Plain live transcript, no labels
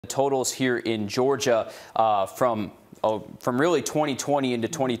Totals here in Georgia from really 2020 into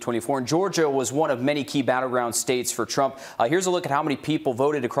 2024. And Georgia was one of many key battleground states for Trump. Here's a look at how many people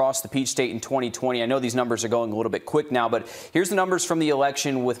voted across the Peach State in 2020. I know these numbers are going a little bit quick now, but here's the numbers from the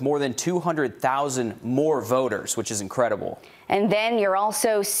election with more than 200,000 more voters, which is incredible. And then you're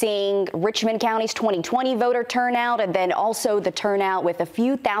also seeing Richmond County's 2020 voter turnout, and then also the turnout with a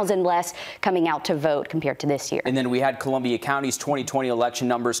few thousand less coming out to vote compared to this year. And then we had Columbia County's 2020 election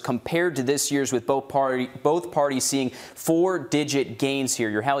numbers compared to this year's, with both parties seeing 4-digit gains here.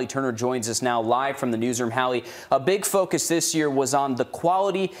 Your Hallie Turner joins us now live from the newsroom. Hallie, a big focus this year was on the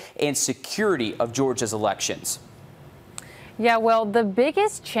quality and security of Georgia's elections. Yeah, well, the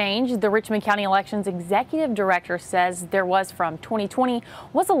biggest change the Richmond County Elections Executive Director says there was from 2020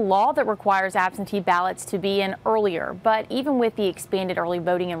 was a law that requires absentee ballots to be in earlier. But even with the expanded early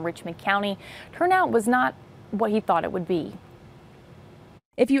voting in Richmond County, turnout was not what he thought it would be.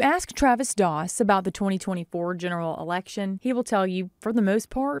 If you ask Travis Doss about the 2024 general election, he will tell you, for the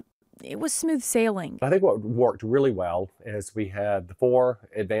most part, it was smooth sailing. I think what worked really well is we had the 4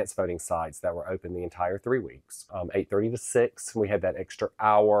 advanced voting sites that were open the entire 3 weeks, 8:30 to 6. We had that extra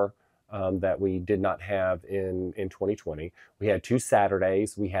hour that we did not have in 2020. We had 2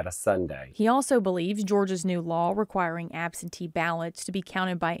 Saturdays. We had a Sunday. He also believes Georgia's new law requiring absentee ballots to be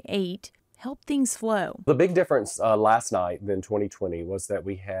counted by 8 help things flow. The big difference last night than 2020 was that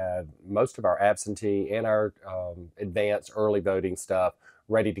we had most of our absentee and our advanced early voting stuff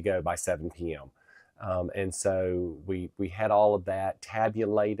ready to go by 7 p.m. And so we had all of that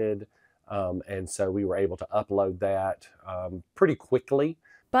tabulated, and so we were able to upload that pretty quickly.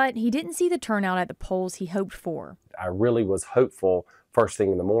 But he didn't see the turnout at the polls he hoped for. I really was hopeful first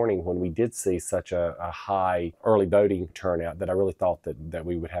thing in the morning when we did see such a high early voting turnout that I really thought that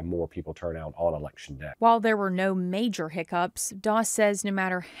we would have more people turn out on election day. While there were no major hiccups, Doss says no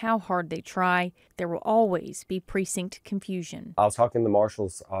matter how hard they try, there will always be precinct confusion. I was talking to the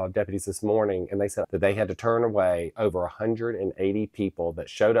marshal's deputies this morning, and they said that they had to turn away over 180 people that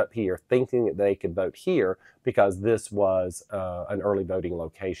showed up here thinking that they could vote here because this was an early voting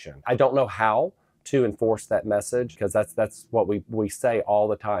location. I don't know how to enforce that message, because that's what we say all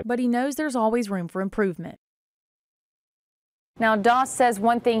the time. But he knows there's always room for improvement. Now, Doss says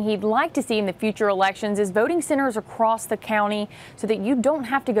one thing he'd like to see in the future elections is voting centers across the county so that you don't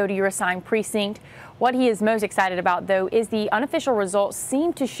have to go to your assigned precinct. What he is most excited about, though, is the unofficial results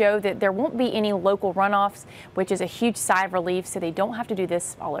seem to show that there won't be any local runoffs, which is a huge sigh of relief, so they don't have to do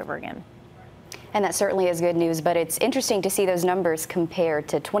this all over again. And that certainly is good news, but it's interesting to see those numbers compared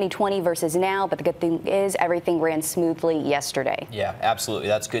to 2020 versus now. But the good thing is everything ran smoothly yesterday. Yeah, absolutely.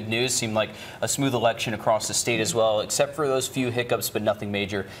 That's good news. Seemed like a smooth election across the state as well, except for those few hiccups, but nothing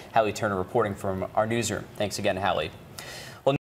major. Hallie Turner reporting from our newsroom. Thanks again, Hallie.